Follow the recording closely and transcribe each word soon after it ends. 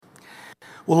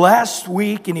Well, last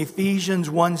week in Ephesians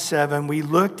 1:7, we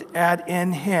looked at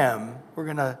in Him. We're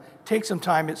going to take some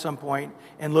time at some point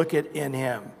and look at in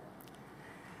Him.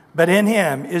 But in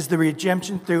Him is the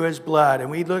redemption through His blood.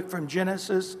 And we looked from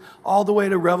Genesis all the way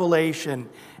to Revelation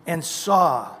and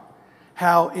saw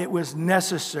how it was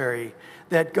necessary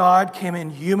that God came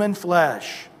in human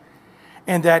flesh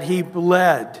and that He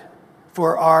bled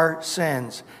for our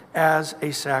sins as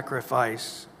a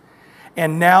sacrifice.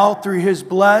 And now through His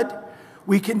blood,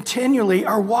 we continually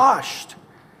are washed.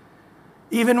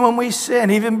 Even when we sin,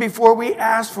 even before we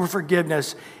ask for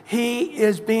forgiveness, He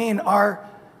is being our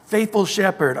faithful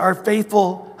shepherd, our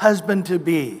faithful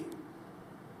husband-to-be,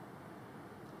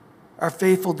 our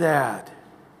faithful dad,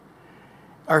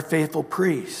 our faithful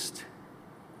priest.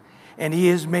 And He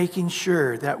is making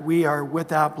sure that we are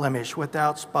without blemish,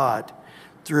 without spot,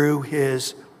 through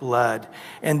His blood.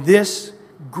 And this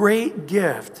great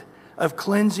gift of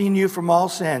cleansing you from all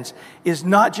sins is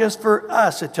not just for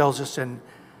us, it tells us in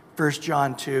 1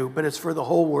 John 2, but it's for the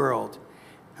whole world.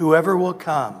 Whoever will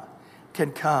come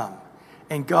can come,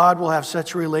 and God will have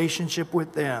such a relationship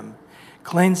with them,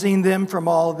 cleansing them from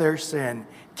all their sin,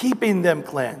 keeping them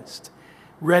cleansed,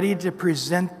 ready to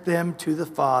present them to the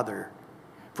Father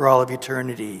for all of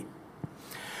eternity.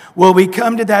 Well, we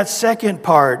come to that second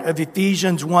part of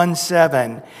Ephesians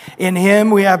 1:7. In Him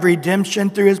we have redemption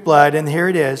through His blood, and here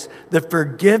it is, the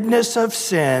forgiveness of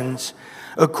sins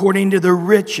according to the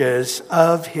riches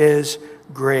of His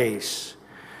grace.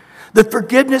 The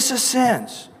forgiveness of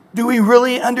sins. Do we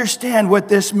really understand what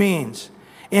this means?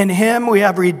 In Him we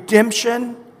have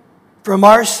redemption from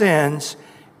our sins,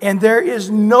 and there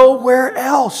is nowhere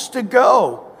else to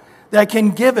go that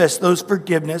can give us those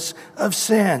forgiveness of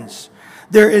sins.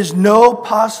 There is no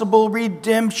possible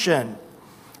redemption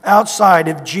outside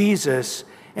of Jesus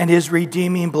and His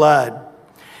redeeming blood.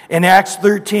 In Acts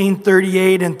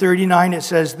 13:38 and 39, it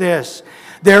says this,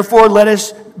 "Therefore let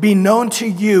us be known to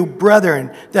you,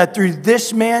 brethren, that through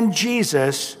this man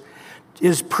Jesus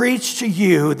is preached to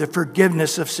you the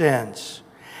forgiveness of sins.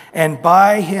 And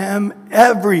by Him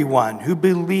everyone who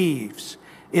believes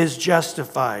is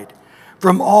justified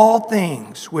from all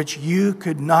things which you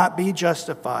could not be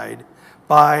justified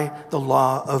by the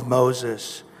law of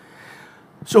Moses."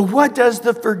 So what does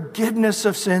the forgiveness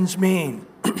of sins mean?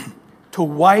 To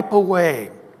wipe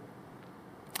away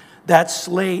that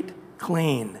slate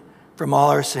clean from all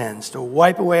our sins. To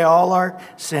wipe away all our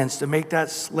sins, to make that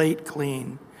slate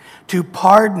clean. To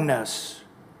pardon us,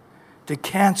 to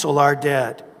cancel our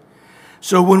debt.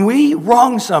 So when we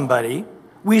wrong somebody,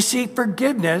 we seek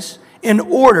forgiveness in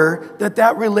order that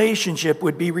that relationship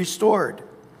would be restored.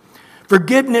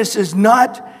 Forgiveness is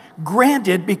not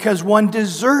granted because one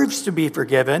deserves to be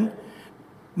forgiven.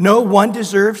 No one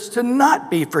deserves to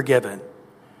not be forgiven.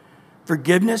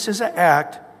 Forgiveness is an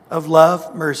act of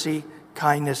love, mercy,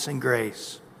 kindness, and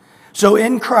grace. So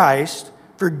in Christ,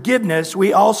 forgiveness,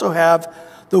 we also have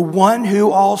the one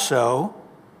who also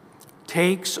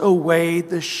takes away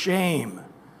the shame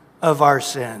of our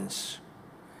sins,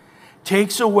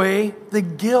 takes away the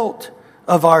guilt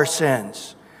of our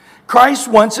sins. Christ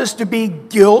wants us to be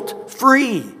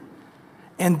guilt-free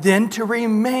and then to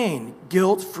remain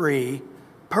guilt-free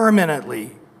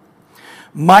permanently.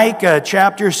 Micah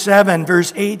chapter 7,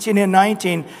 verse 18 and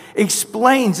 19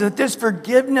 explains that this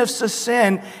forgiveness of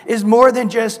sin is more than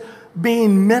just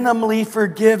being minimally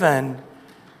forgiven,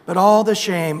 but all the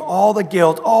shame, all the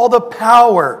guilt, all the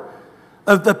power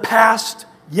of the past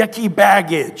yucky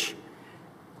baggage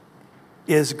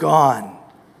is gone.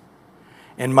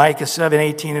 In Micah 7,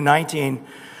 18 and 19,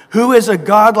 "Who is a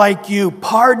God like you,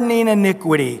 pardoning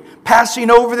iniquity,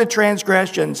 passing over the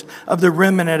transgressions of the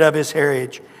remnant of His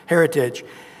heritage?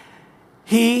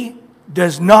 He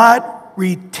does not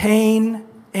retain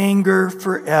anger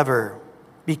forever,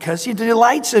 because He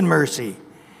delights in mercy.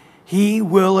 He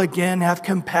will again have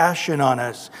compassion on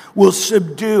us, will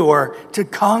subdue or to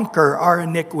conquer our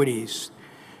iniquities.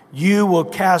 You will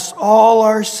cast all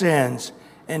our sins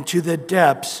into the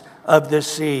depths of the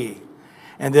sea."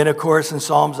 And then, of course, in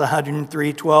Psalms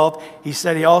 103:12, He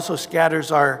said He also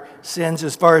scatters our sins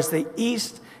as far as the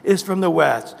east is from the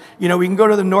west. You know, we can go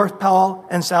to the North Pole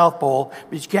and South Pole,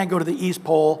 but you can't go to the East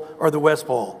Pole or the West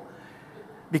Pole,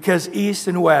 because east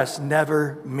and west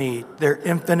never meet. They're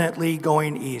infinitely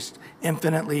going east,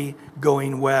 infinitely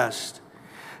going west.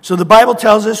 So the Bible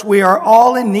tells us we are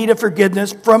all in need of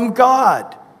forgiveness from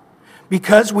God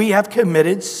because we have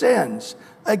committed sins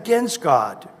against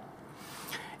God.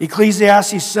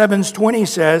 Ecclesiastes 7:20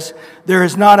 says, "There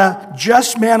is not a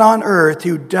just man on earth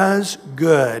who does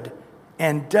good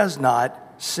and does not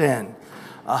sin."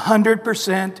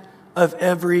 100% of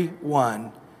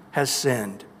everyone has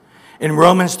sinned. In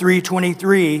Romans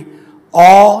 3:23,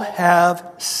 all have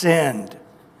sinned.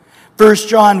 1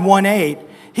 John 1:8,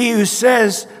 he who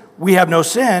says we have no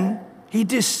sin,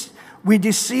 we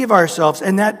deceive ourselves,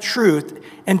 and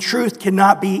truth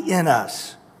cannot be in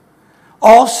us.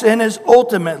 All sin is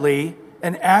ultimately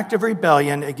an act of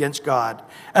rebellion against God.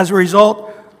 As a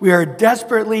result, we are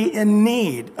desperately in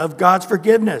need of God's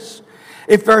forgiveness.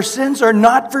 If our sins are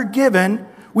not forgiven,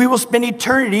 we will spend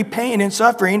eternity paying and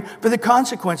suffering for the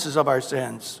consequences of our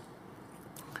sins.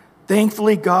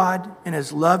 Thankfully, God, in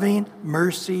His loving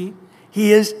mercy,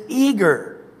 He is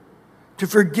eager to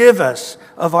forgive us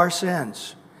of our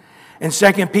sins. In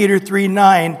 2 Peter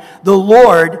 3:9, the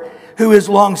Lord, who is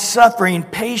long-suffering,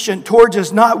 patient towards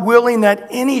us, not willing that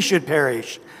any should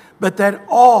perish, but that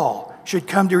all should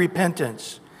come to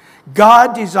repentance.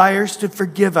 God desires to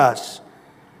forgive us,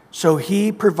 so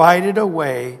He provided a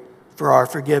way for our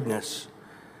forgiveness.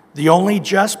 The only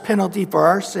just penalty for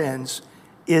our sins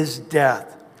is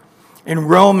death. In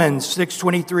Romans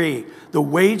 6:23, the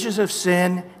wages of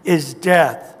sin is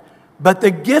death, but the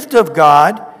gift of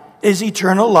God is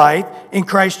eternal life in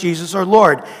Christ Jesus our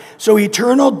Lord. So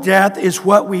eternal death is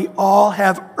what we all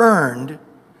have earned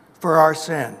for our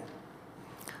sin.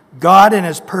 God, in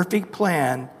His perfect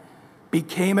plan,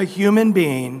 became a human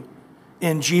being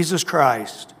in Jesus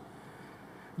Christ.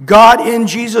 God in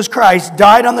Jesus Christ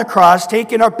died on the cross,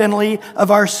 taking our penalty of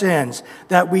our sins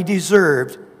that we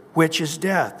deserved, which is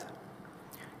death.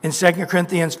 In 2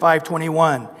 Corinthians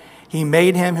 5:21, He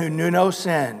made Him who knew no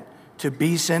sin to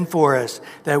be sin for us,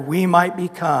 that we might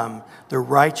become the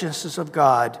righteousness of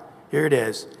God. Here it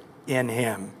is, in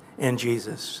Him, in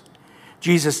Jesus.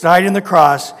 Jesus died on the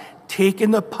cross,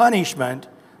 taking the punishment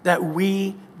that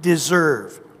we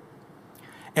deserve.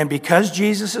 And because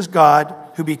Jesus is God,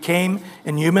 who became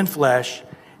in human flesh,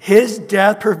 His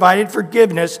death provided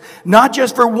forgiveness, not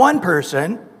just for one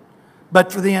person,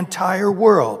 but for the entire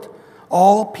world,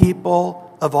 all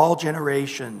people of all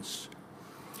generations.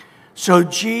 So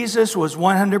Jesus was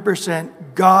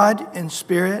 100% God in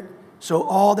spirit, so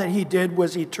all that He did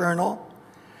was eternal.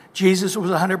 Jesus was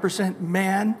 100%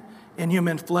 man in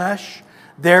human flesh,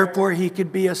 therefore He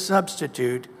could be a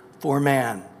substitute for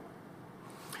man.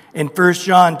 In 1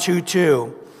 John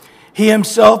 2:2, He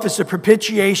Himself is the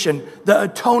propitiation, the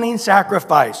atoning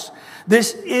sacrifice.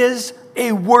 This is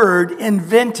a word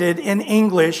invented in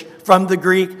English from the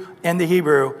Greek and the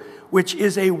Hebrew, which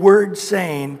is a word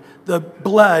saying the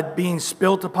blood being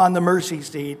spilt upon the mercy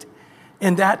seat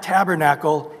in that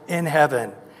tabernacle in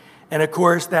heaven. And of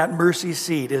course, that mercy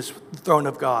seat is the throne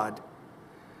of God.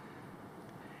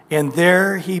 And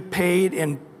there He paid,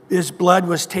 and His blood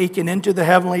was taken into the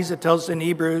heavenlies, it tells us in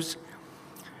Hebrews.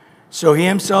 So He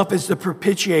Himself is the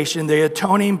propitiation, the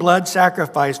atoning blood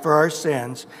sacrifice for our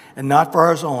sins, and not for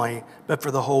ours only, but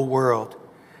for the whole world.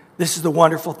 This is the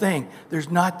wonderful thing. There's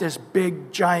not this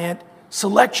big, giant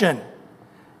selection.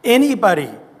 Anybody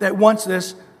that wants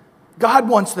this, God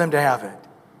wants them to have it.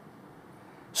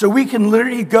 So we can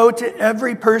literally go to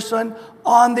every person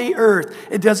on the earth.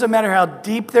 It doesn't matter how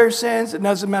deep their sins. It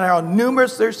doesn't matter how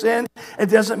numerous their sins. It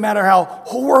doesn't matter how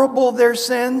horrible their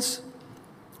sins.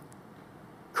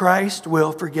 Christ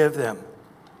will forgive them.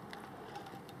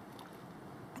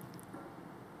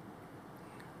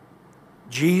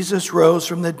 Jesus rose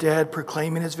from the dead,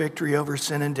 proclaiming His victory over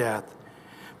sin and death.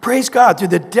 Praise God, through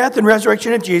the death and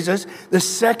resurrection of Jesus, the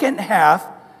second half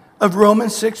of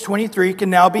Romans 6:23 can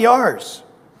now be ours.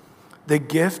 The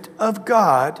gift of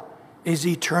God is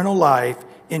eternal life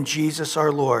in Jesus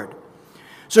our Lord.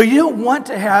 So you don't want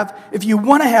to have, if you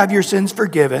want to have your sins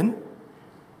forgiven,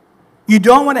 you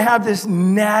don't want to have this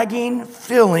nagging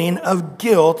feeling of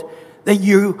guilt that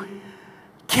you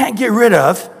can't get rid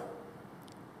of.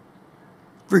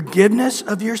 Forgiveness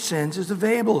of your sins is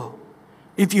available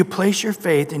if you place your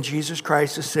faith in Jesus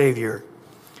Christ as Savior.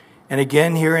 And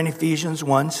again here in Ephesians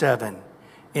 1:7,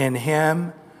 in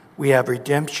Him we have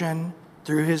redemption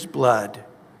through His blood,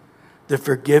 the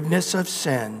forgiveness of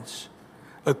sins,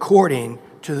 according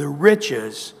to the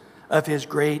riches of His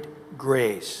great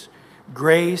grace.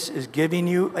 Grace is giving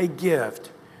you a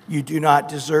gift you do not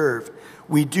deserve.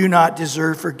 We do not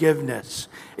deserve forgiveness.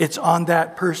 It's on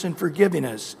that person forgiving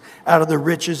us out of the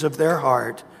riches of their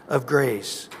heart of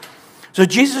grace. So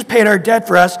Jesus paid our debt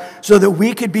for us so that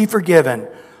we could be forgiven.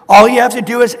 All you have to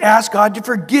do is ask God to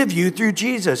forgive you through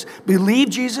Jesus. Believe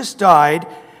Jesus died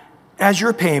as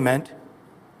your payment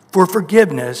for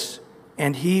forgiveness,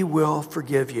 and He will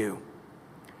forgive you.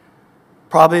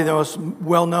 Probably the most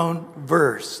well-known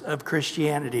verse of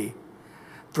Christianity.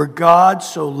 For God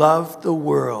so loved the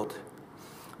world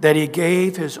that He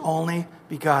gave His only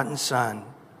begotten Son,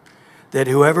 that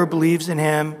whoever believes in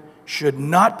Him should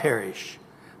not perish,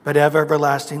 but have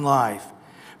everlasting life.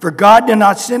 For God did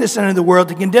not send his Son into the world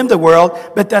to condemn the world,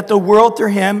 but that the world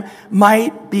through him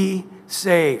might be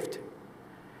saved.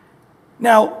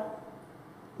 Now,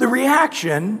 the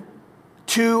reaction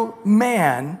to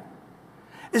man,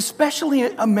 especially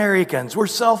Americans, we're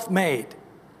self-made.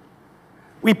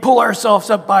 We pull ourselves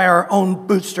up by our own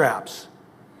bootstraps.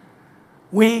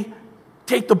 We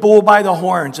take the bull by the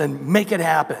horns and make it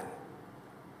happen.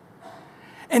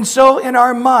 And so in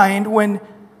our mind, when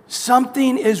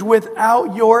something is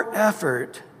without your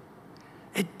effort,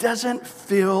 it doesn't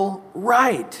feel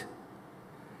right.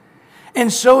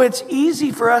 And so it's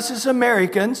easy for us as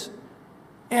Americans,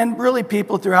 and really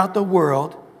people throughout the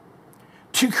world,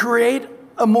 to create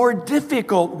a more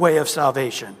difficult way of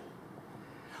salvation.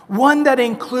 One that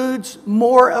includes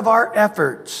more of our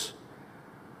efforts.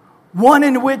 One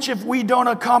in which if we don't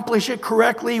accomplish it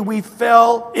correctly, we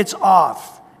fail, it's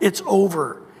off, it's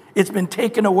over. It's been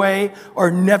taken away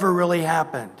or never really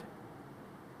happened.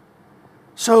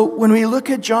 So when we look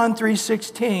at John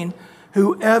 3:16,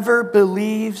 whoever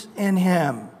believes in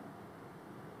him.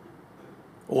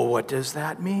 Well, what does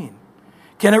that mean?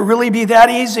 Can it really be that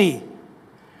easy?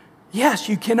 Yes,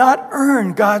 you cannot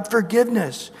earn God's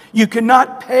forgiveness. You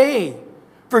cannot pay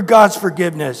for God's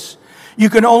forgiveness. You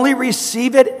can only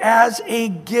receive it as a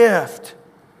gift.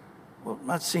 Well,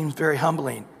 that seems very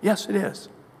humbling. Yes, it is.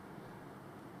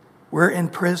 We're in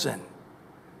prison.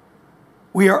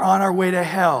 We are on our way to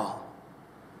hell.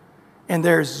 And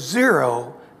there's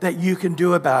zero that you can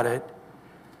do about it.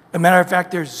 As a matter of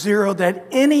fact, there's zero that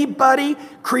anybody,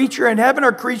 creature in heaven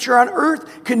or creature on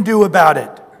earth, can do about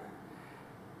it.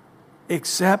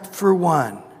 Except for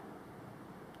one,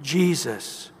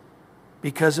 Jesus,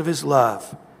 because of his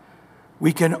love.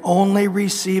 We can only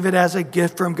receive it as a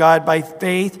gift from God by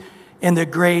faith in the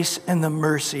grace and the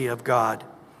mercy of God.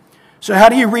 So how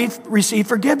do you receive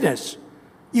forgiveness?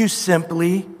 You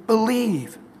simply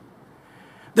believe.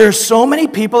 There's so many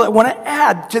people that want to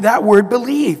add to that word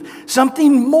believe,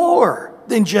 something more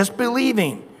than just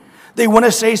believing. They want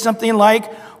to say something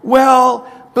like,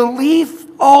 well, belief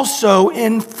also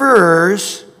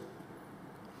infers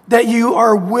that you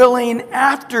are willing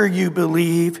after you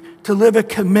believe to live a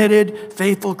committed,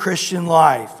 faithful Christian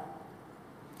life.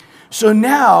 So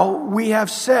now we have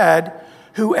said,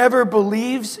 whoever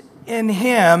believes in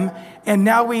him, and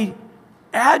now we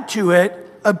add to it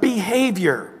a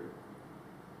behavior.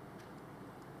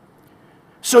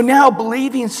 So now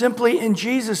believing simply in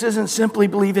Jesus isn't simply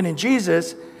believing in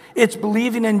Jesus, it's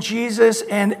believing in Jesus,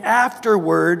 and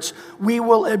afterwards we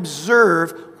will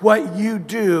observe what you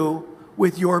do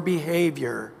with your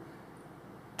behavior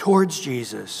towards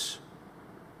Jesus.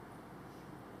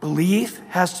 Belief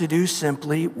has to do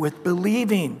simply with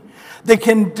believing. The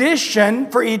condition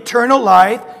for eternal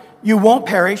life, you won't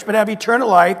perish but have eternal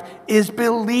life, is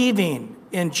believing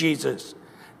in Jesus,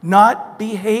 not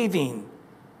behaving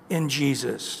in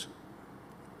Jesus.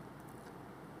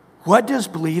 What does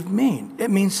believe mean?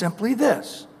 It means simply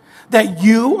this, that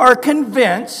you are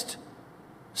convinced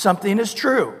something is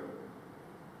true,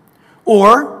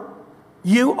 or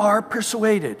you are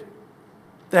persuaded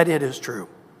that it is true.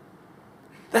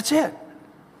 That's it.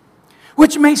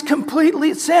 Which makes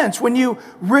complete sense when you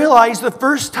realize the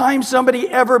first time somebody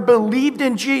ever believed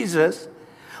in Jesus.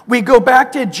 We go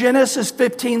back to Genesis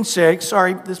 15:6.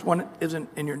 Sorry, this one isn't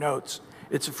in your notes.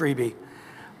 It's a freebie.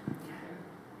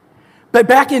 But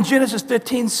back in Genesis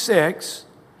 15:6,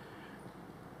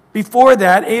 before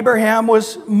that, Abraham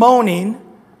was moaning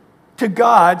to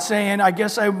God, saying, I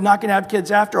guess I'm not going to have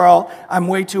kids after all. I'm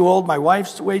way too old. My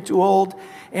wife's way too old.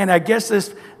 And I guess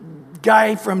this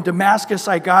guy from Damascus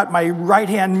I got, my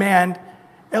right-hand man,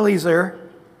 Eliezer,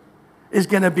 is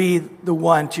going to be the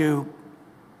one to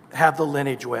have the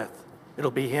lineage with.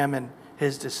 It'll be him and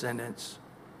his descendants.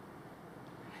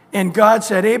 And God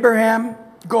said, Abraham,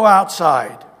 go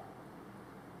outside.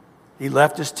 He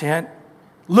left his tent.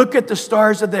 Look at the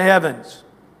stars of the heavens.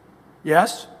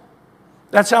 Yes?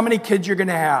 That's how many kids you're going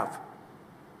to have.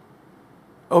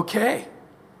 Okay.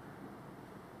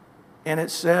 And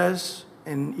it says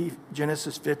in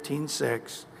Genesis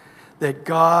 15:6 that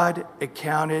God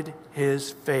accounted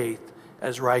his faith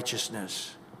as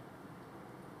righteousness.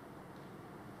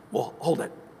 Well, hold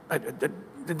it. That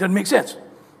doesn't make sense.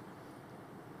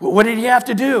 What did he have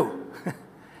to do?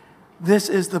 This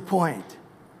is the point.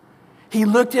 He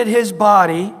looked at his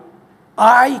body.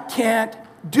 I can't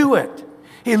do it.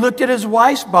 He looked at his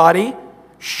wife's body.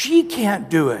 She can't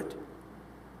do it.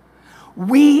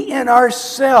 We in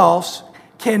ourselves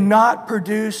cannot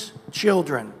produce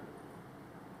children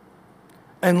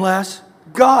unless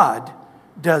God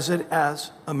does it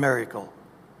as a miracle.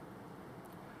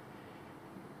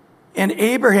 And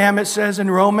Abraham, it says in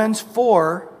Romans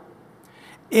 4,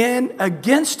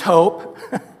 against hope,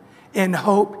 in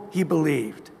hope he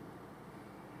believed.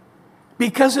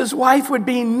 Because his wife would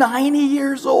be 90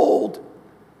 years old.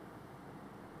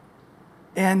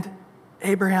 And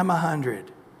Abraham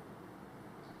 100.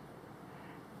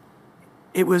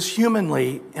 It was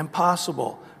humanly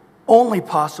impossible, only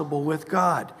possible with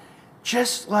God.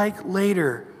 Just like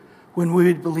later when we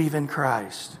would believe in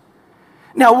Christ.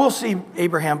 Now we'll see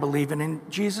Abraham believing in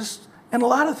Jesus in a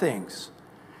lot of things.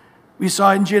 We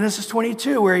saw in Genesis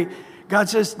 22 where God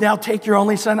says, now take your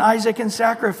only son Isaac and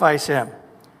sacrifice him.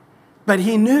 But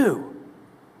he knew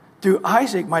through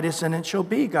Isaac my descendant shall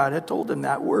be. God had told him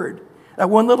that word, that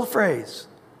one little phrase.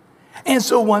 And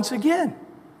so once again,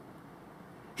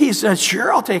 he said,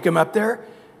 sure, I'll take him up there.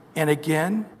 And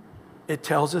again, it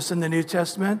tells us in the New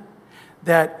Testament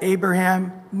that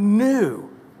Abraham knew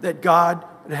that God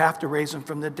would have to raise him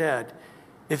from the dead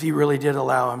if he really did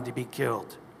allow him to be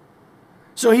killed.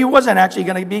 So he wasn't actually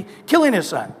going to be killing his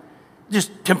son,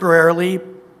 just temporarily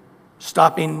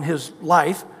stopping his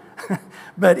life.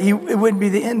 But it wouldn't be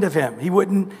the end of him. He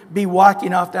wouldn't be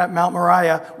walking off that Mount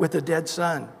Moriah with a dead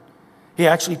son. He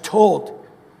actually told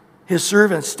his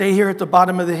servants, stay here at the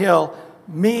bottom of the hill.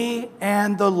 Me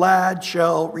and the lad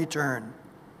shall return.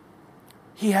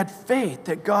 He had faith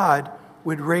that God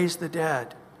would raise the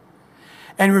dead.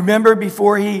 And remember,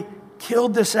 before he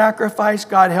killed the sacrifice,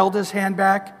 God held his hand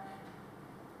back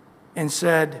and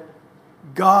said,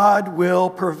 God will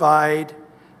provide.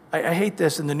 I hate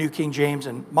this in the New King James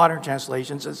and modern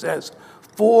translations. It says,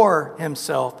 for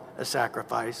himself a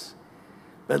sacrifice.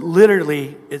 But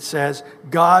literally it says,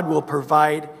 God will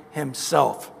provide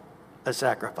himself a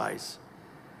sacrifice.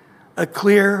 A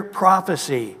clear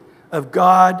prophecy of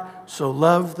God so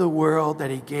loved the world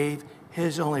that he gave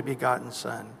his only begotten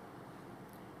son.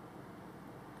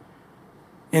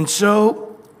 And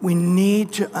so we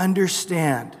need to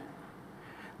understand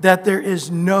that there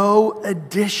is no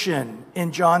addition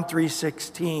in John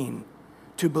 3:16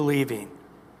 to believing.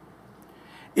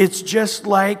 It's just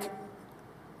like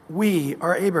we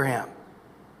are Abraham.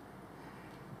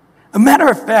 A matter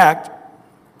of fact,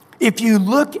 if you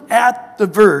look at the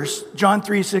verse, John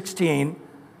 3:16,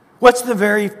 what's the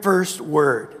very first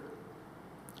word?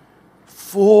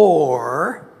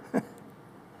 For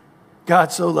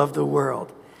God so loved the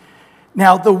world.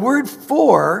 Now, the word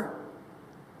for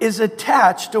is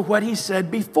attached to what he said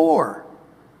before.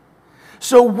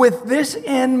 So with this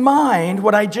in mind,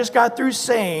 what I just got through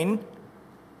saying,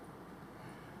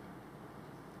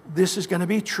 this is going to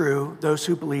be true, those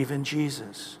who believe in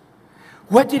Jesus.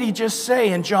 What did he just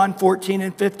say in John 14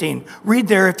 and 15? Read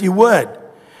there if you would.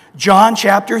 John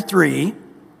chapter 3,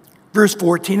 verse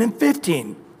 14 and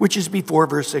 15, which is before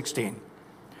verse 16.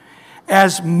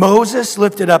 As Moses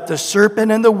lifted up the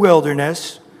serpent in the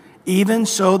wilderness, even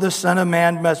so the Son of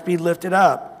Man must be lifted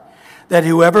up, that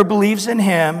whoever believes in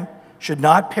him should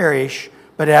not perish,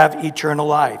 but have eternal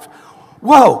life.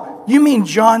 Whoa, you mean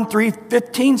John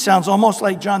 3:15 sounds almost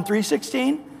like John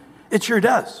 3:16? It sure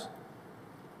does.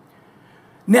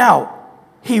 Now,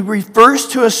 he refers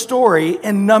to a story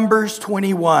in Numbers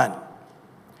 21,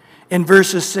 in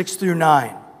verses 6 through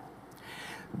 9.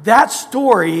 That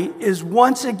story is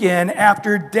once again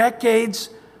after decades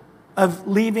of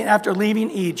leaving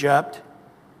Egypt.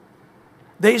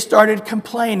 They started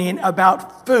complaining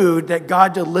about food that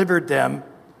God delivered them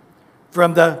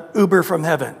from the Uber from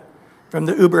heaven, from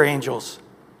the Uber angels.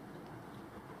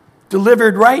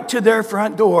 Delivered right to their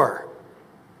front door.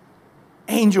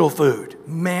 Angel food,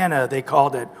 manna they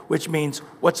called it, which means,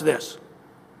 what's this?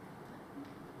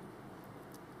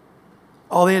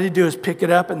 All they had to do is pick it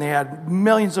up, and they had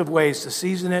millions of ways to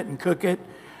season it and cook it.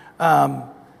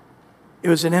 It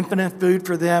was an infinite food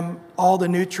for them, all the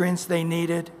nutrients they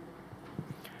needed.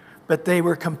 But they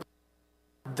were complaining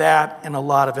about that and a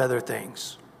lot of other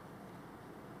things.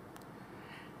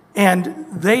 And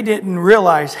they didn't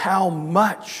realize how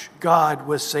much God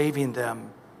was saving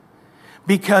them,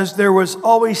 because there was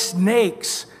always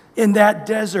snakes in that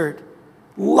desert,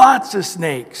 lots of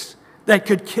snakes that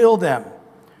could kill them.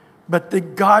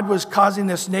 But God was causing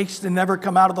the snakes to never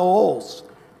come out of the holes.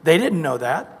 They didn't know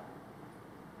that.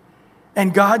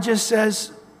 And God just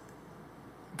says,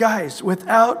 guys,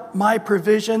 without my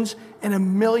provisions in a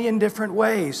million different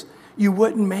ways, you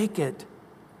wouldn't make it.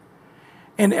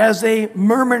 And as they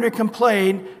murmured and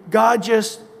complained, God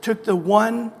just took the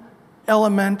one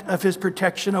element of his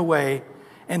protection away,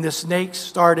 and the snakes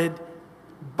started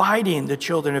biting the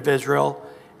children of Israel,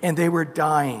 and they were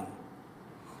dying.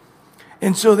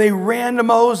 And so they ran to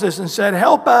Moses and said,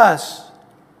 help us.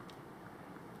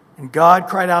 And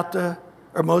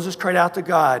Moses cried out to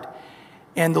God.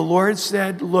 And the Lord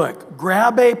said, look,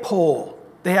 grab a pole.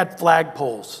 They had flag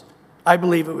poles. I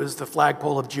believe it was the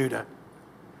flagpole of Judah.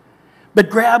 But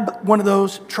grab one of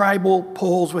those tribal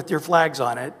poles with your flags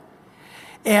on it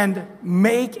and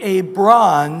make a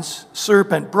bronze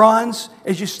serpent. Bronze,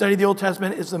 as you study the Old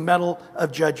Testament, is the metal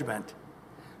of judgment.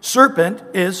 Serpent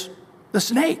is the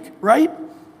snake, right?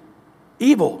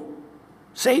 Evil,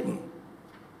 Satan,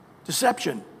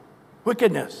 deception,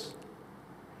 wickedness.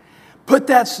 Put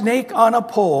that snake on a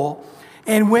pole,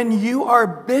 and when you are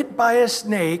bit by a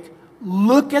snake,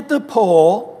 look at the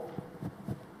pole,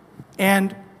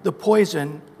 and the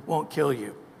poison won't kill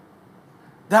you.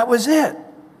 That was it.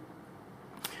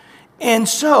 And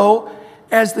so,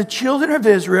 as the children of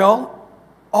Israel,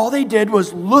 all they did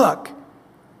was look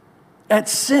at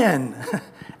sin,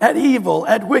 at evil,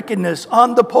 at wickedness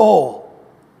on the pole.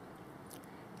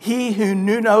 He who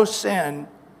knew no sin,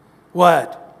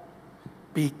 what?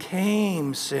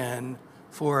 Became sin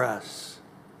for us.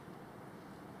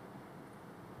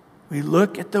 We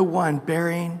look at the one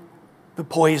bearing the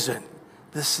poison,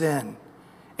 the sin,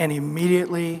 and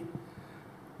immediately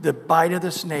the bite of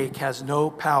the snake has no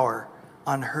power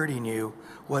on hurting you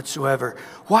whatsoever.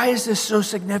 Why is this so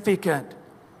significant?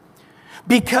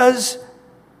 Because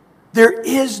there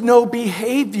is no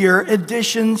behavior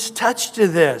additions touched to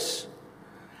this.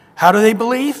 How do they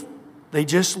believe? They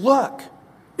just look.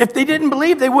 If they didn't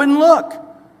believe, they wouldn't look.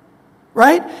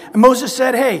 Right? And Moses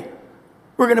said, hey,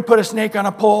 we're going to put a snake on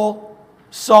a pole.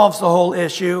 Solves the whole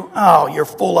issue. Oh, you're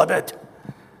full of it.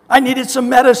 I needed some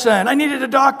medicine. I needed a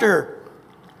doctor.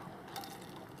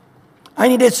 I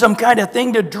needed some kind of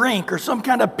thing to drink or some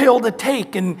kind of pill to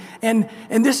take. And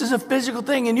this is a physical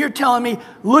thing. And you're telling me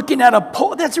looking at a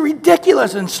pole, that's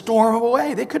ridiculous, and storm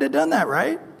away. They could have done that,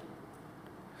 right?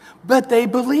 But they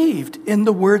believed in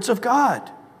the words of God.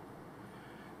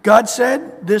 God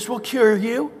said, this will cure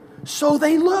you. So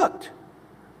they looked.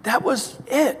 That was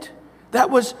it.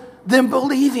 That was them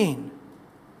believing.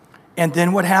 And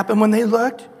then what happened when they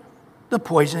looked? The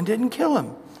poison didn't kill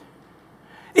them.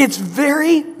 It's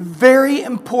very, very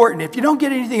important. If you don't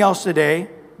get anything else today,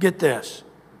 get this.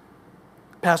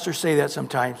 Pastors say that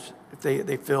sometimes if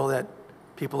they feel that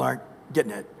people aren't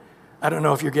getting it. I don't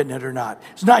know if you're getting it or not.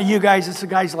 It's not you guys, it's the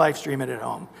guys live streaming at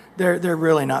home. They're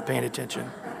really not paying attention.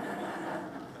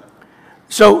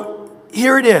 So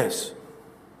here it is.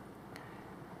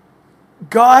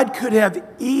 God could have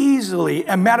easily,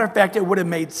 as a matter of fact, it would have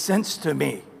made sense to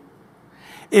me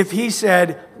if he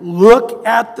said, look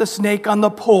at the snake on the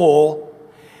pole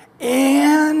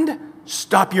and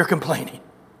stop your complaining.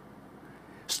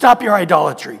 Stop your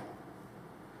idolatry.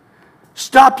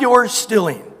 Stop your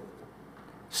stealing.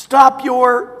 Stop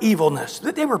your evilness.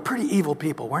 They were pretty evil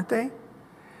people, weren't they?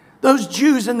 Those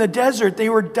Jews in the desert, they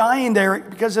were dying there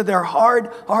because of their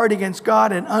hard heart against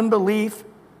God and unbelief.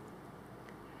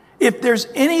 If there's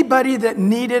anybody that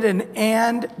needed an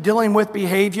and dealing with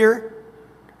behavior,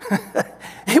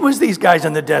 it was these guys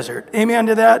in the desert. Amen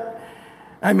to that?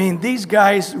 I mean, these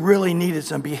guys really needed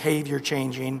some behavior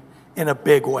changing in a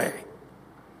big way.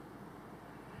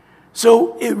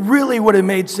 So it really would have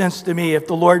made sense to me if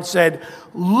the Lord said,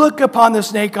 look upon the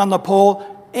snake on the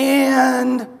pole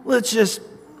and let's just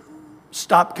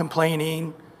stop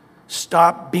complaining,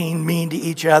 stop being mean to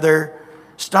each other,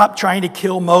 stop trying to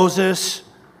kill Moses.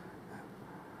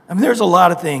 I mean, there's a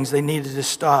lot of things they needed to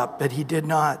stop, but he did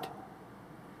not.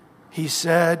 He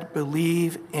said,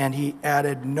 believe, and he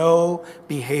added no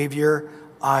behavior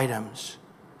items.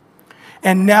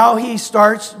 And now he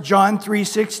starts John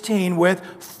 3:16 with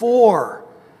 4.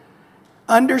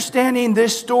 Understanding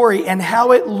this story and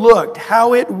how it looked,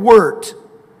 how it worked.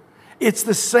 It's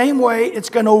the same way it's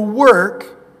going to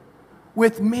work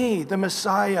with me, the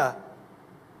Messiah.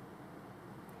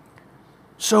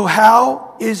 So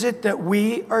how is it that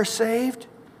we are saved?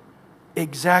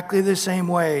 Exactly the same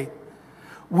way.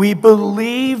 We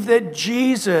believe that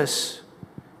Jesus,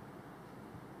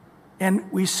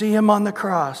 and we see him on the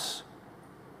cross,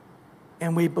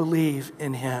 and we believe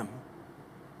in him.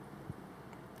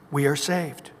 We are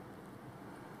saved.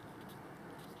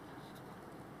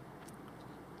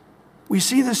 We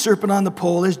see the serpent on the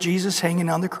pole as Jesus hanging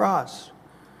on the cross.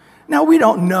 Now, we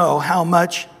don't know how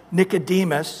much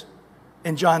Nicodemus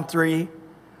in John 3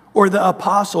 or the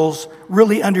apostles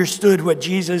really understood what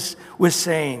Jesus was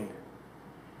saying.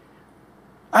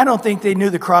 I don't think they knew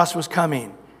the cross was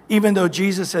coming. Even though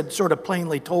Jesus had sort of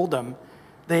plainly told them,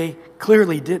 they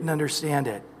clearly didn't understand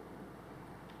it.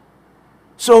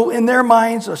 So in their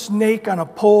minds, a snake on a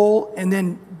pole and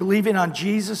then believing on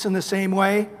Jesus in the same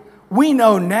way, we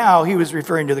know now he was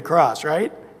referring to the cross,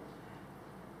 right?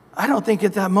 I don't think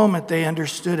at that moment they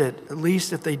understood it. At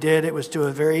least if they did, it was to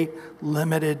a very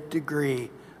limited degree.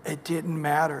 It didn't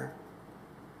matter.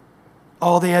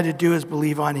 All they had to do is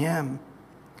believe on him.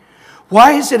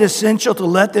 Why is it essential to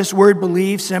let this word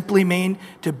believe simply mean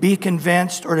to be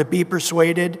convinced or to be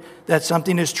persuaded that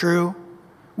something is true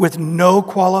with no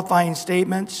qualifying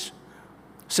statements,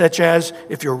 such as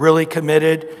if you're really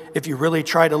committed, if you really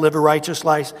try to live a righteous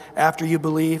life after you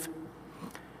believe?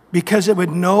 Because it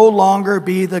would no longer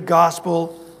be the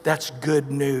gospel that's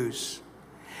good news.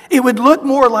 It would look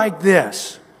more like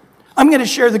this. I'm going to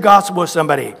share the gospel with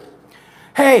somebody.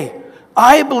 Hey,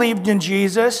 I believed in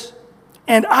Jesus,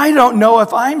 and I don't know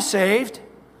if I'm saved.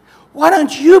 Why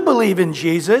don't you believe in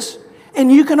Jesus,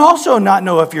 and you can also not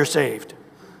know if you're saved?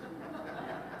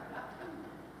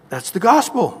 That's the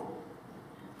gospel.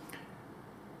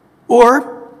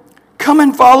 Or, come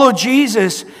and follow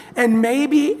Jesus, and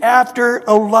maybe after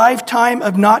a lifetime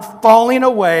of not falling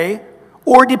away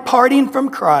or departing from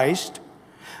Christ,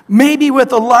 maybe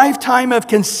with a lifetime of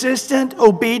consistent,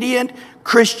 obedient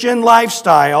Christian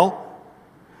lifestyle,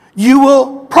 you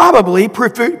will probably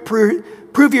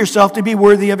prove yourself to be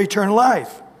worthy of eternal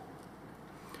life.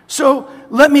 So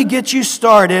let me get you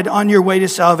started on your way to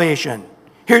salvation.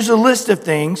 Here's a list of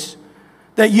things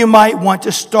that you might want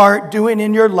to start doing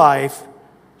in your life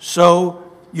so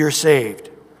you're saved.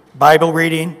 Bible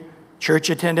reading, church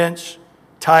attendance,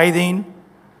 tithing,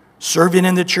 serving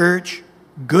in the church,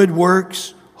 good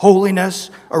works,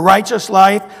 holiness, a righteous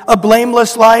life, a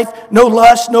blameless life, no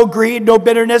lust, no greed, no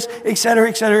bitterness, etc.,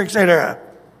 etc., etc.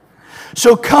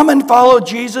 So come and follow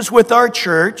Jesus with our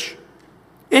church.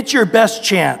 It's your best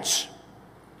chance,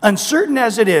 uncertain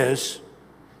as it is,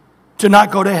 to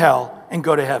not go to hell and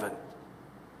go to heaven.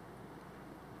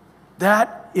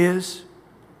 That is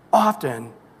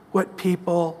often what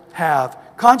people have,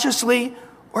 consciously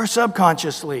or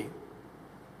subconsciously.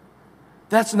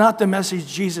 That's not the message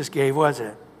Jesus gave, was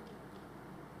it?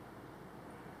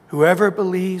 Whoever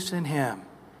believes in him,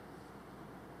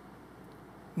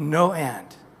 no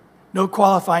end, no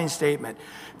qualifying statement.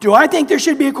 Do I think there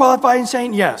should be a qualifying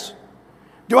statement? Yes.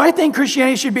 Do I think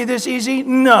Christianity should be this easy?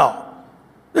 No.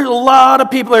 There's a lot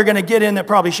of people that are going to get in that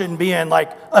probably shouldn't be in,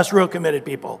 like us real committed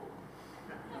people.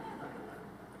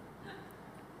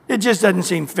 It just doesn't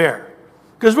seem fair.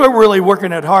 Because we're really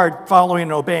working it hard, following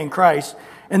and obeying Christ.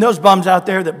 And those bums out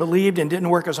there that believed and didn't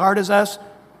work as hard as us,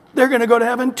 they're going to go to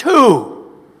heaven too.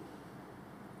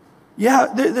 Yeah,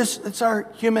 it's our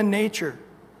human nature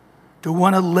to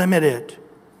want to limit it,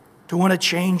 to want to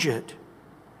change it.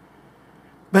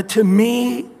 But to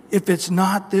me, if it's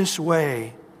not this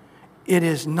way, it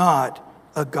is not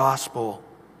a gospel.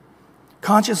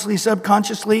 Consciously,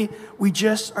 subconsciously, we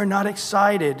just are not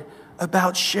excited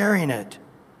about sharing it.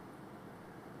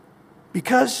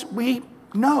 Because we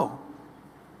know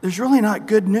there's really not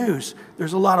good news.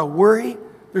 There's a lot of worry.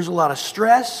 There's a lot of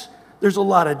stress. There's a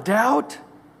lot of doubt.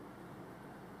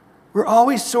 We're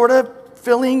always sort of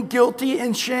feeling guilty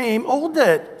and shame. Hold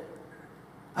it.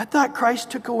 I thought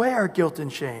Christ took away our guilt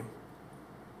and shame.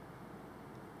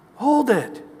 Hold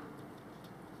it.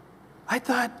 I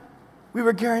thought we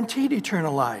were guaranteed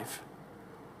eternal life.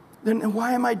 Then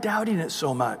why am I doubting it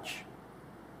so much?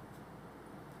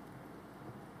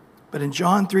 But in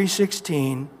John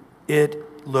 3:16,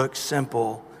 it looks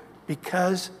simple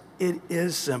because it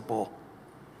is simple.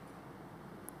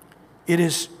 It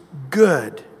is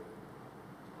good.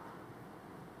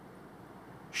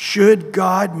 Should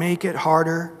God make it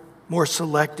harder, more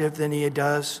selective than he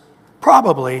does?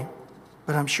 Probably,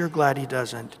 but I'm sure glad he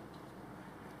doesn't.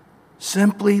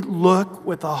 Simply look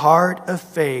with a heart of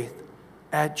faith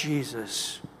at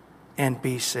Jesus and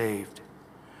be saved.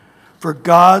 For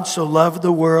God so loved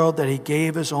the world that he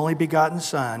gave his only begotten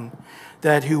Son,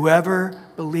 that whoever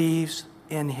believes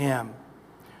in him.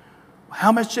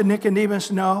 How much did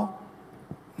Nicodemus know?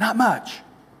 Not much.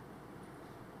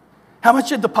 How much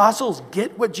did the apostles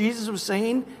get what Jesus was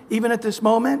saying, even at this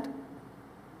moment?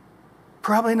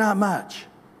 Probably not much.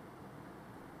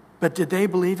 But did they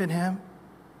believe in him?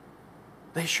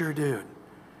 They sure did.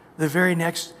 The very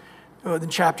next, in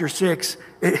chapter 6,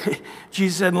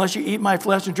 Jesus said, unless you eat my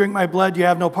flesh and drink my blood, you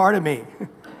have no part of me.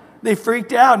 They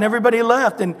freaked out and everybody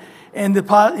left. And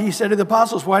he said to the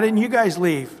apostles, why didn't you guys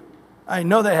leave? I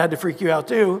know that had to freak you out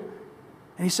too.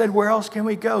 And he said, where else can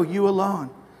we go? You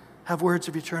alone have words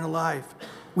of eternal life.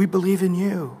 We believe in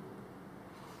you.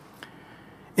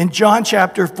 In John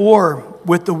chapter 4,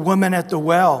 with the woman at the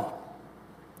well,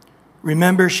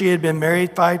 remember she had been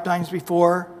married 5 times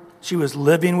before. She was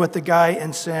living with the guy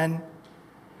in sin.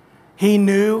 He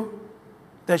knew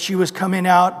that she was coming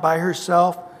out by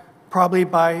herself, probably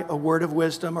by a word of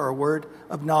wisdom or a word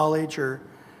of knowledge or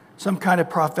some kind of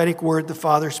prophetic word the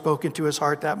Father spoke into his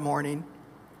heart that morning.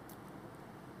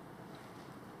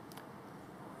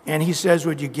 And he says,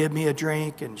 would you give me a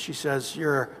drink? And she says,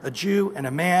 you're a Jew and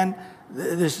a man.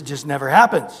 This just never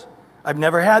happens. I've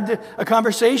never had a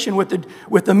conversation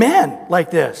with the man like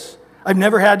this. I've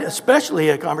never had especially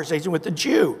a conversation with the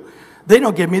Jew. They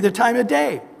don't give me the time of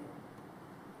day.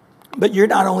 But you're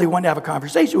not only wanting to have a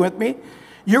conversation with me,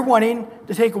 you're wanting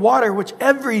to take water which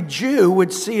every Jew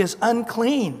would see as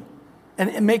unclean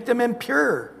and make them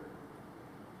impure.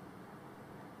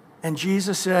 And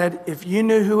Jesus said, if you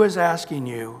knew who was asking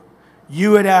you,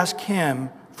 you would ask him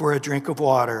for a drink of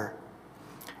water.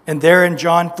 And there in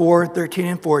John 4:13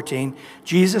 and 14,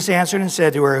 Jesus answered and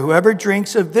said to her, whoever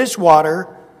drinks of this water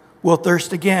will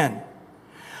thirst again.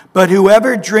 But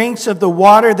whoever drinks of the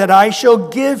water that I shall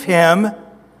give him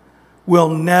will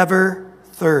never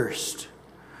thirst.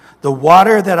 The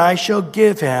water that I shall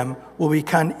give him will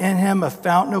become in him a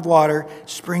fountain of water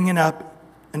springing up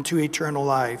into eternal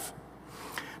life.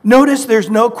 Notice there's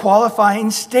no qualifying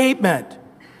statement.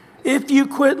 If you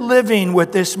quit living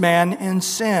with this man in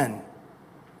sin,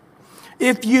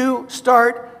 if you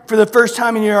start for the first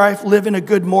time in your life living a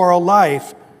good moral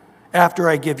life after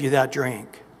I give you that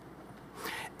drink,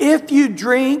 if you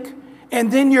drink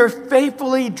and then you're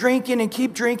faithfully drinking and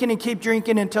keep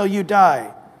drinking until you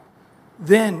die,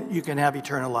 then you can have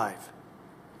eternal life.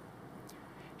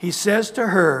 He says to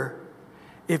her,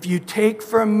 if you take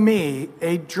from me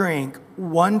a drink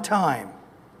one time,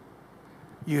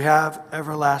 you have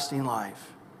everlasting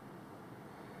life.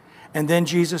 And then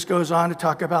Jesus goes on to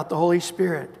talk about the Holy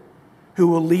Spirit, who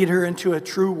will lead her into a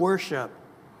true worship.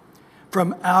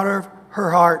 From out of her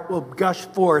heart will gush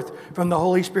forth from the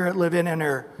Holy Spirit living in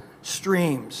her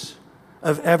streams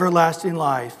of everlasting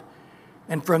life.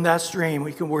 And from that stream,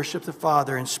 we can worship the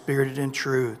Father in spirit and in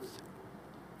truth.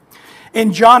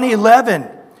 In John 11, do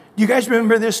you guys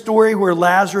remember this story where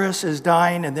Lazarus is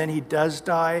dying and then he does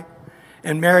die?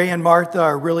 And Mary and Martha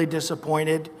are really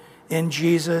disappointed in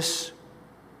Jesus.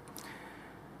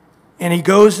 And he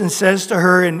goes and says to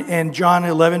her in John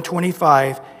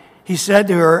 11:25, he said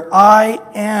to her, I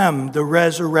am the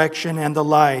resurrection and the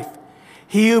life.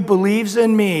 He who believes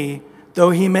in me,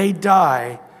 though he may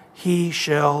die, he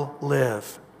shall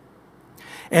live.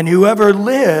 And whoever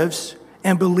lives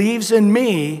and believes in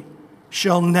me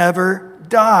shall never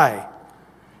die.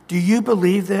 Do you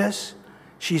believe this?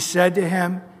 She said to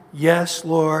him, yes,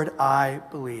 Lord, I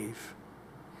believe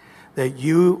that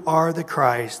you are the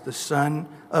Christ, the Son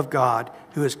of God,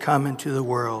 who has come into the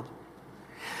world.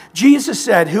 Jesus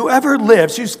said, whoever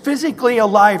lives, who's physically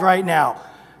alive right now,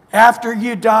 after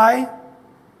you die,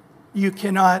 you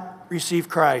cannot receive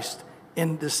Christ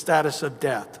in the status of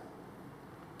death.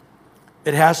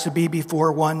 It has to be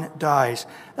before one dies.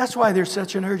 That's why there's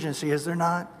such an urgency, is there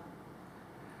not?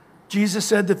 Jesus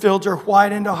said the fields are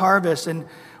white into harvest, and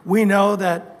we know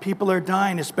that people are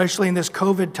dying, especially in this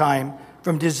COVID time,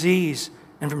 from disease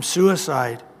and from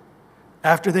suicide.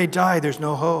 After they die, there's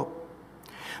no hope.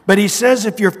 But he says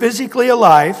if you're physically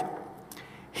alive,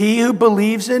 he who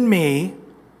believes in me,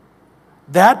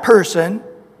 that person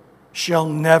shall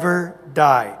never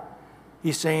die.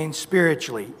 He's saying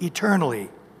spiritually, eternally.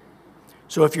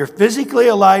 So if you're physically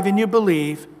alive and you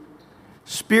believe,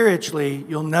 spiritually,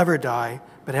 you'll never die,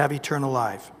 but have eternal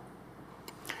life.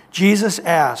 Jesus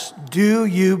asked, do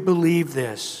you believe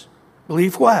this?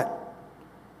 Believe what?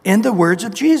 In the words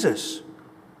of Jesus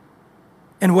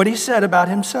and what he said about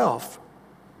himself,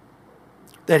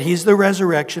 that he's the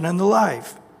resurrection and the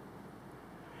life.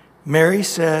 Mary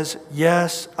says,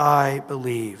 yes, I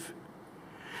believe.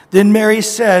 Then Mary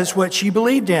says what she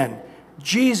believed in.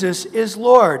 Jesus is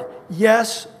Lord.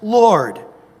 Yes, Lord.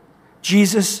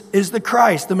 Jesus is the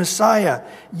Christ, the Messiah.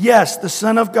 Yes, the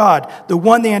Son of God, the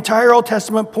one the entire Old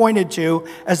Testament pointed to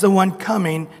as the one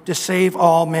coming to save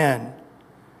all men.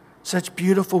 Such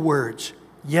beautiful words.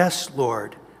 Yes,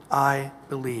 Lord, I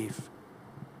believe.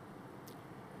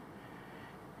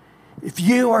 If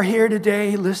you are here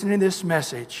today listening to this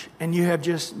message and you have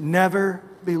just never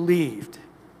believed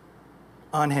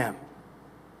on him,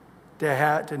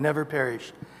 to never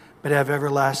perish, but have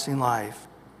everlasting life,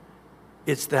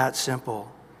 it's that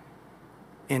simple.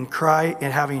 In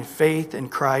having faith in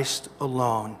Christ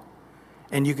alone,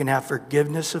 and you can have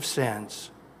forgiveness of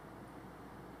sins.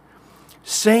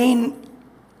 Saying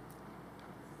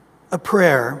a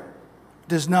prayer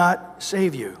does not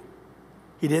save you.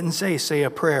 He didn't say a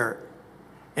prayer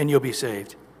and you'll be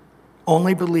saved.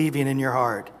 Only believing in your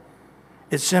heart.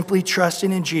 It's simply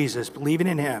trusting in Jesus, believing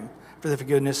in him for the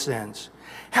forgiveness of sins.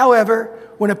 However,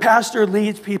 when a pastor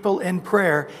leads people in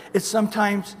prayer, it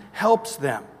sometimes helps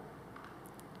them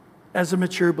as a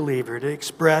mature believer to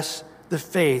express the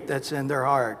faith that's in their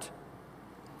heart.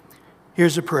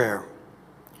 Here's a prayer.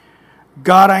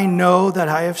 God, I know that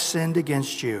I have sinned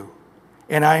against you,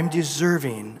 and I am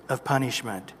deserving of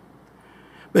punishment.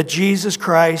 But Jesus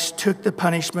Christ took the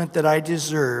punishment that I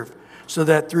deserve so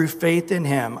that through faith in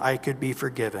him I could be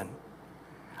forgiven.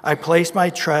 I place my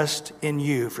trust in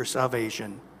you for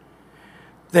salvation.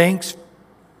 Thanks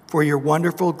for your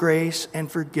wonderful grace and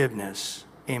forgiveness.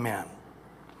 Amen.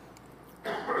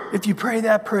 If you pray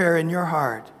that prayer in your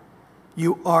heart,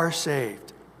 you are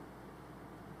saved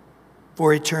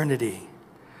for eternity.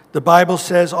 The Bible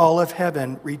says all of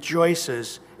heaven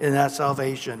rejoices in that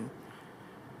salvation.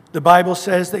 The Bible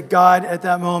says that God at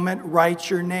that moment writes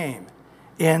your name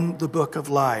in the book of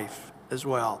life as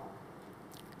well.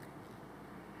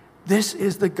 This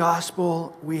is the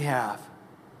gospel we have.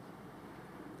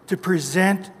 To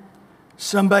present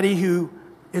somebody who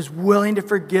is willing to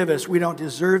forgive us. We don't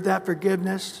deserve that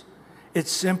forgiveness.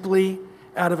 It's simply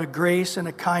out of a grace and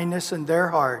a kindness in their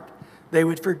heart, they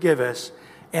would forgive us.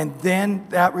 And then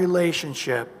that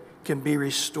relationship can be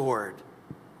restored.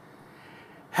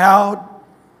 How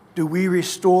do we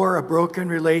restore a broken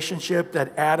relationship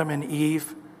that Adam and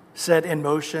Eve set in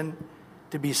motion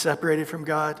to be separated from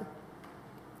God?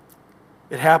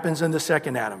 It happens in the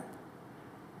second Adam.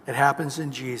 It happens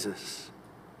in Jesus.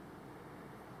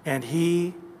 And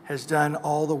he has done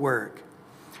all the work.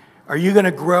 Are you going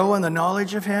to grow in the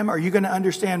knowledge of him? Are you going to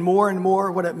understand more and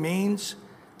more what it means?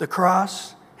 The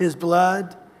cross, his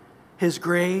blood, his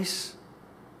grace,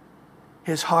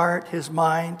 his heart, his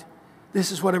mind.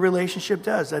 This is what a relationship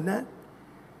does, doesn't it?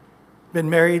 Been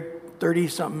married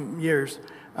 30-something years.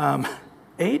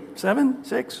 8, 7,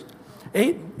 6,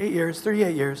 8 years,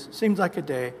 38 years. Seems like a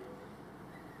day.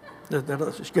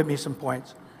 That'll just give me some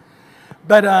points.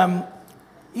 But,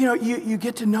 you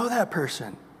get to know that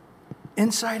person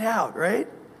inside out, right?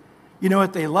 You know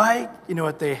what they like. You know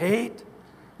what they hate.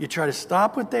 You try to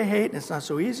stop what they hate, and it's not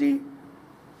so easy.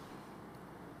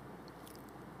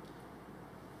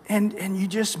 And you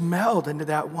just meld into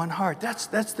that one heart.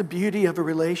 That's the beauty of a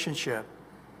relationship.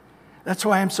 That's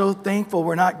why I'm so thankful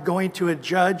we're not going to a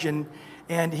judge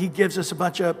and he gives us a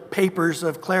bunch of papers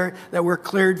of that we're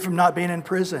cleared from not being in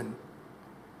prison.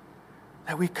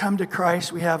 That we come to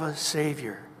Christ, we have a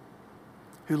Savior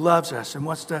who loves us and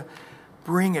wants to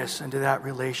bring us into that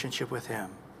relationship with him.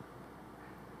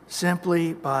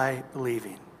 Simply by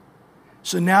believing.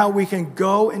 So now we can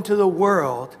go into the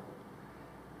world,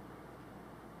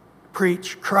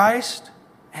 preach Christ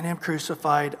and him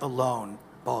crucified alone,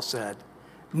 Paul said.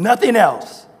 Nothing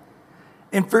else.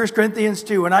 In 1 Corinthians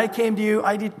 2, when I came to you,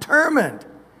 I determined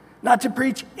not to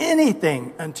preach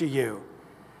anything unto you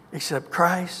except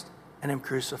Christ and him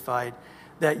crucified,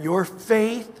 that your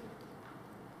faith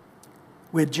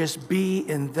would just be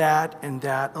in that and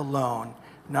that alone,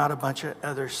 not a bunch of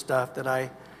other stuff that I,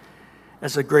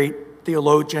 as a great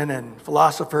theologian and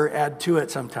philosopher, add to it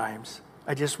sometimes.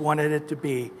 I just wanted it to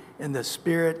be in the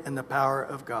Spirit and the power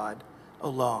of God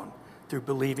alone, through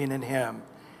believing in him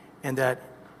and that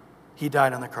he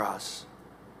died on the cross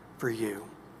for you.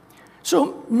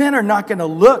 So men are not going to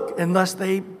look unless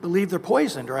they believe they're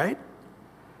poisoned, right?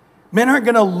 Men aren't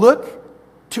going to look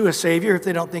to a Savior if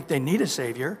they don't think they need a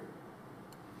Savior.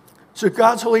 So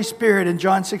God's Holy Spirit in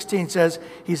John 16 says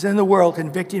he's in the world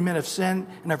convicting men of sin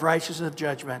and of righteousness and of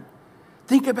judgment.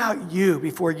 Think about you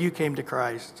before you came to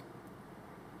Christ.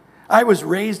 I was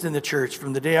raised in the church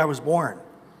from the day I was born.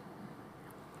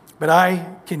 But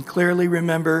I can clearly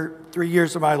remember 3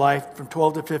 years of my life, from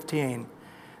 12 to 15,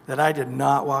 that I did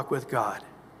not walk with God.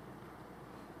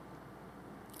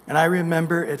 And I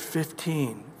remember at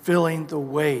 15 feeling the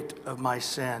weight of my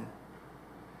sin.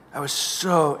 I was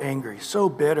so angry, so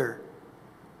bitter.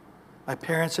 My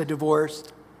parents had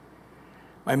divorced.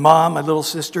 My mom, my little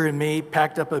sister, and me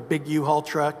packed up a big U-Haul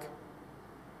truck.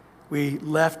 We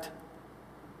left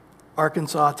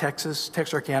Arkansas, Texas,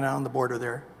 Texarkana on the border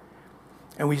there.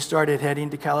 And we started heading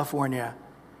to California.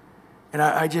 And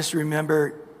I just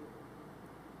remember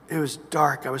it was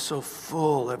dark. I was so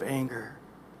full of anger.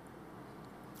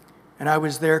 And I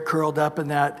was there curled up in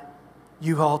that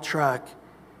U-Haul truck.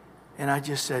 And I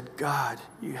just said, God,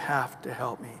 you have to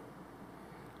help me.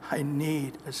 I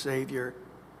need a Savior.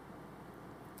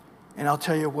 And I'll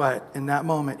tell you what, in that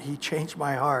moment, he changed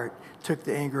my heart, took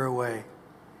the anger away.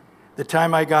 The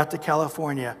time I got to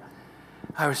California,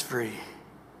 I was free.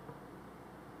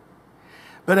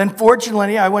 But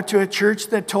unfortunately, I went to a church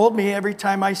that told me every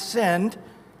time I sinned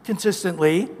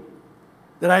consistently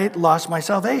that I lost my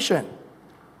salvation.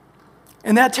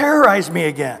 And that terrorized me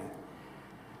again.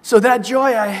 So that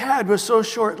joy I had was so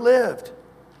short-lived.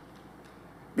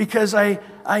 because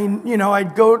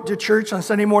I'd go to church on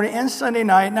Sunday morning and Sunday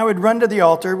night, and I would run to the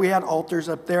altar. We had altars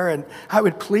up there, and I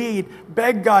would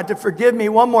beg God to forgive me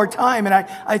one more time. And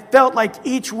I felt like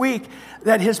each week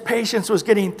that his patience was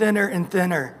getting thinner and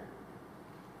thinner.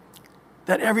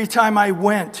 That every time I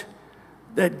went,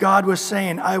 that God was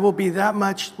saying, I will be that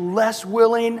much less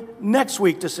willing next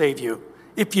week to save you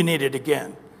if you need it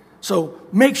again. So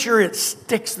make sure it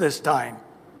sticks this time.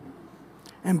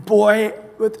 And boy,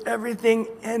 with everything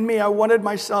in me, I wanted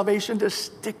my salvation to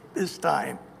stick this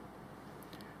time.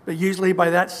 But usually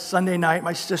by that Sunday night,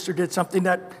 my sister did something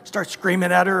that started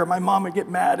screaming at her, or my mom would get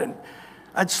mad, and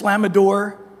I'd slam a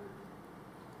door.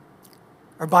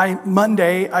 Or by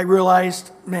Monday, I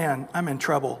realized, man, I'm in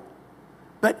trouble.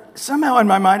 But somehow in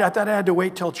my mind, I thought I had to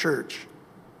wait till church.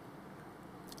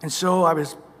 And so I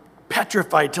was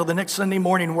petrified till the next Sunday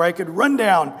morning where I could run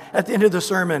down at the end of the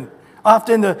sermon.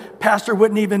 Often the pastor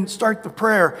wouldn't even start the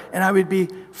prayer, and I would be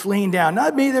fleeing down.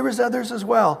 Not me, there was others as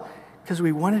well, because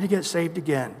we wanted to get saved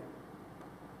again.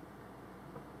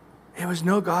 It was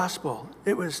no gospel.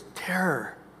 It was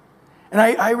terror. And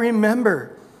I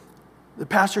remember the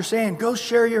pastor saying, go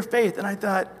share your faith. And I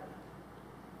thought,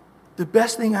 the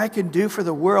best thing I can do for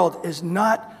the world is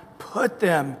not put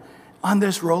them on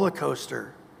this roller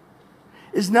coaster,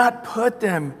 is not put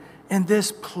them in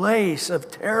this place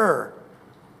of terror.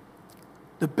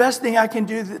 The best thing I can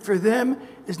do for them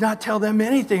is not tell them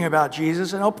anything about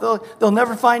Jesus and hope they'll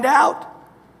never find out.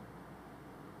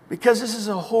 Because this is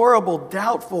a horrible,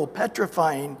 doubtful,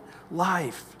 petrifying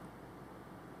life.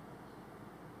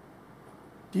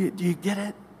 Do you get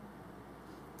it?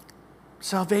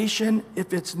 Salvation,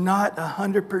 if it's not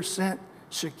 100%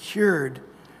 secured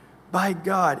by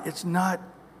God, it's not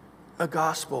a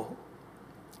gospel.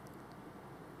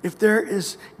 If there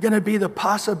is going to be the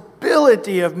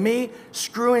possibility of me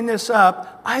screwing this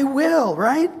up, I will,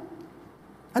 right?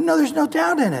 I know there's no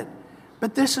doubt in it.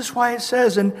 But this is why it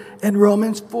says in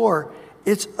Romans 4,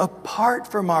 it's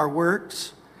apart from our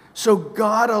works, so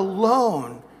God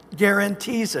alone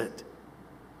guarantees it.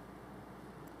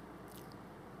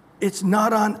 It's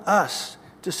not on us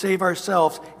to save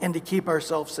ourselves and to keep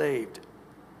ourselves saved.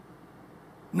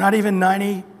 Not even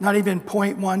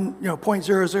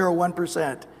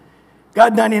 0.001%.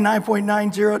 God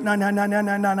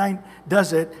 99.9999999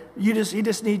 does it. He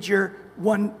just needs your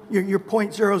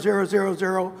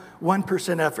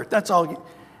 0.00001% effort. That's all.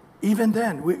 Even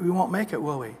then, we won't make it,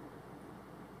 will we?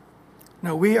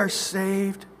 No, we are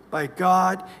saved by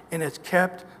God, and it's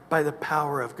kept by the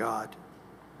power of God.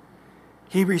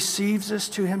 He receives us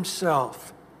to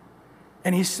himself.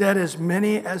 And he said, as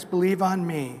many as believe on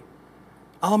me,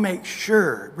 I'll make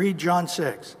sure, read John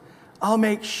 6, I'll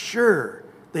make sure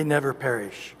they never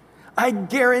perish. I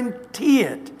guarantee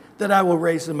it that I will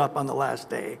raise them up on the last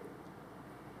day.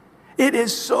 It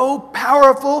is so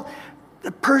powerful.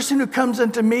 The person who comes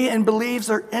unto me and believes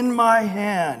are in my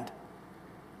hand,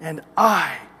 and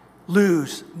I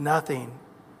lose nothing.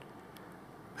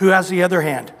 Who has the other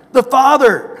hand? The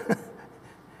Father.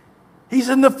 He's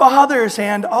in the Father's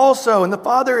hand also, and the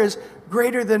Father is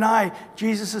greater than I.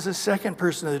 Jesus is the second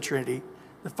person of the Trinity.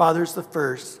 The Father is the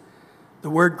first. The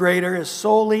word greater is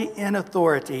solely in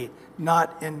authority,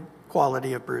 not in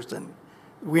quality of person.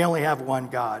 We only have one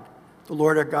God. The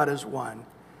Lord our God is one.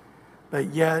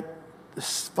 But yet, the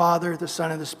Father, the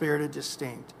Son, and the Spirit are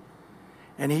distinct.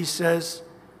 And he says,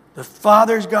 the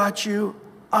Father's got you,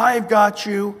 I've got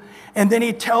you. And then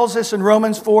he tells us in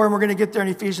Romans 4, and we're going to get there in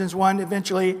Ephesians 1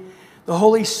 eventually, the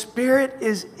Holy Spirit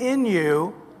is in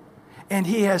you, and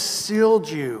he has sealed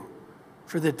you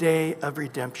for the day of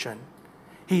redemption.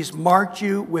 He's marked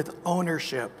you with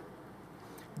ownership.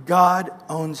 God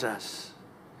owns us.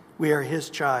 We are his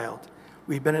child.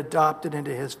 We've been adopted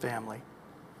into his family.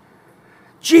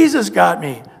 Jesus got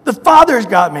me. The Father's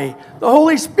got me. The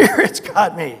Holy Spirit's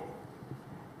got me.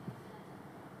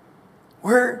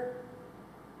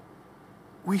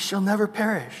 We shall never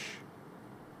perish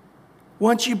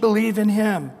once you believe in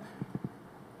him.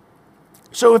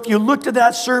 So if you look to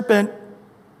that serpent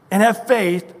and have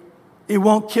faith, it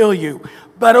won't kill you.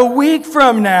 But a week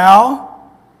from now,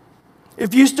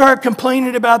 if you start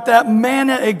complaining about that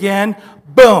manna again,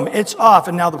 boom, it's off,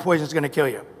 and now the poison's going to kill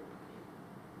you.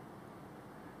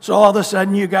 So all of a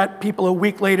sudden, you got people a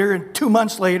week later, and 2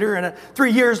 months later, and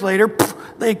 3 years later,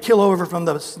 they kill over from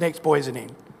the snake's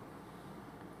poisoning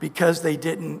because they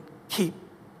didn't keep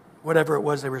whatever it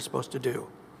was they were supposed to do.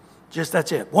 Just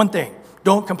that's it. One thing.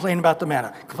 Don't complain about the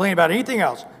manna. Complain about anything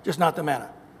else, just not the manna.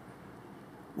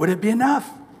 Would it be enough?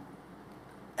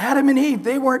 Adam and Eve,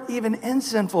 they weren't even in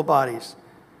sinful bodies.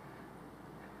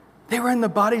 They were in the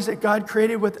bodies that God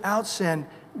created without sin,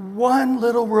 one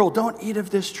little rule, don't eat of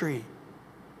this tree.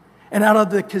 And out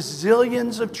of the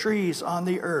gazillions of trees on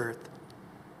the earth,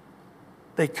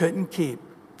 they couldn't keep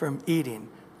from eating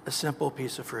a simple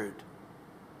piece of fruit.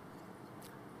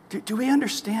 Do we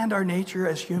understand our nature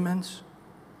as humans?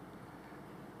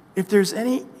 If there's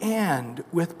any end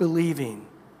with believing,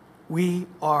 we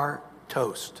are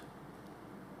toast.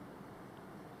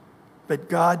 But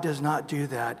God does not do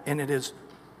that, and it is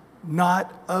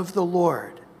not of the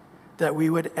Lord that we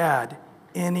would add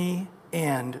any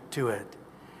end to it.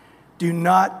 Do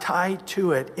not tie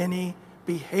to it any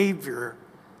behavior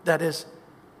that is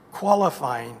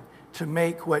qualifying to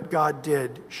make what God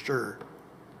did sure.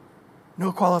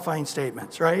 No qualifying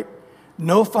statements, right?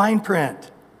 No fine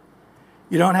print.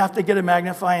 You don't have to get a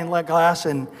magnifying glass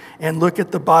and look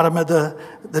at the bottom of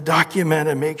the document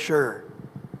and make sure.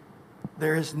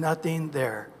 There is nothing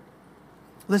there.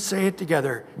 Let's say it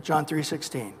together, John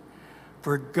 3:16.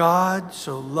 For God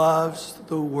so loves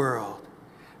the world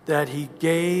that he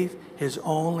gave his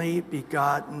only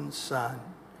begotten Son,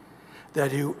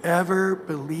 that whoever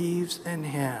believes in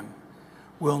him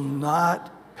will not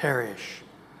perish,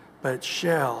 but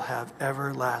shall have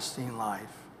everlasting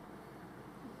life.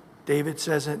 David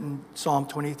says it in Psalm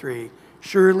 23,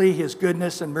 surely his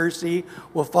goodness and mercy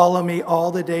will follow me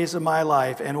all the days of my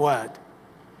life, and what?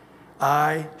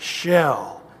 I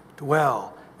shall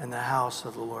dwell in the house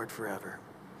of the Lord forever.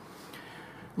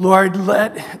 Lord,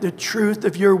 let the truth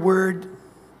of your word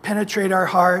penetrate our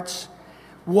hearts,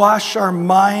 wash our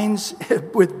minds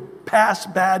with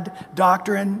past bad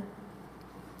doctrine,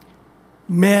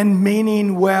 men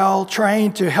meaning well,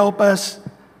 trying to help us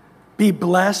be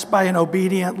blessed by an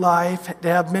obedient life, to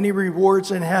have many rewards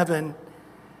in heaven,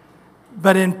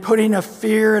 but in putting a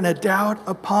fear and a doubt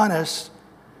upon us,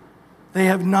 they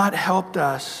have not helped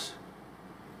us.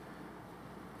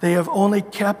 They have only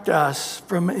kept us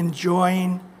from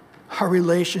enjoying our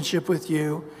relationship with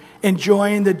you,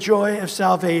 enjoying the joy of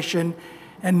salvation,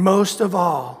 and most of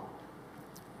all,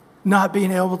 not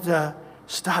being able to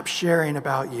stop sharing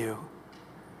about you.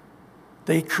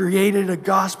 They created a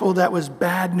gospel that was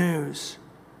bad news.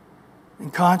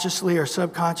 And consciously or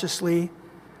subconsciously,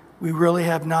 we really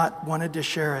have not wanted to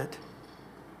share it.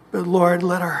 But Lord,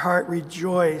 let our heart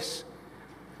rejoice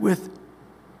with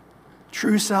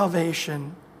true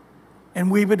salvation. And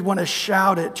we would want to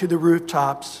shout it to the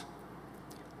rooftops,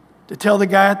 to tell the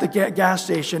guy at the gas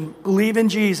station, believe in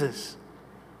Jesus,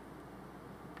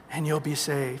 and you'll be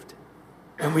saved.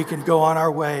 And we can go on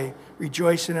our way,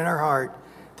 rejoicing in our heart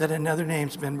that another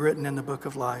name's been written in the book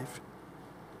of life.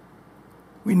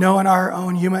 We know in our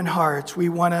own human hearts, we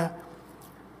want to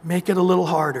make it a little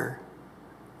harder.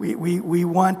 We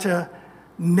want to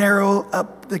narrow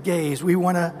up the gaze. We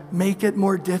want to make it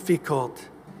more difficult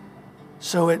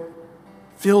so it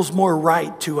feels more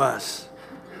right to us.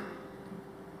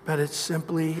 But it's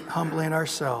simply humbling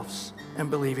ourselves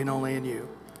and believing only in you.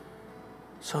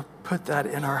 So put that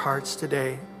in our hearts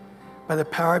today. By the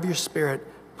power of your Spirit,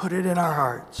 put it in our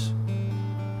hearts.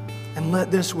 And let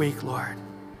this week, Lord,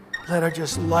 let our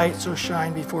just light so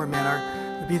shine before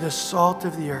men, be the salt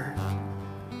of the earth.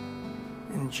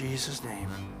 In Jesus' name,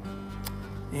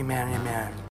 amen, amen.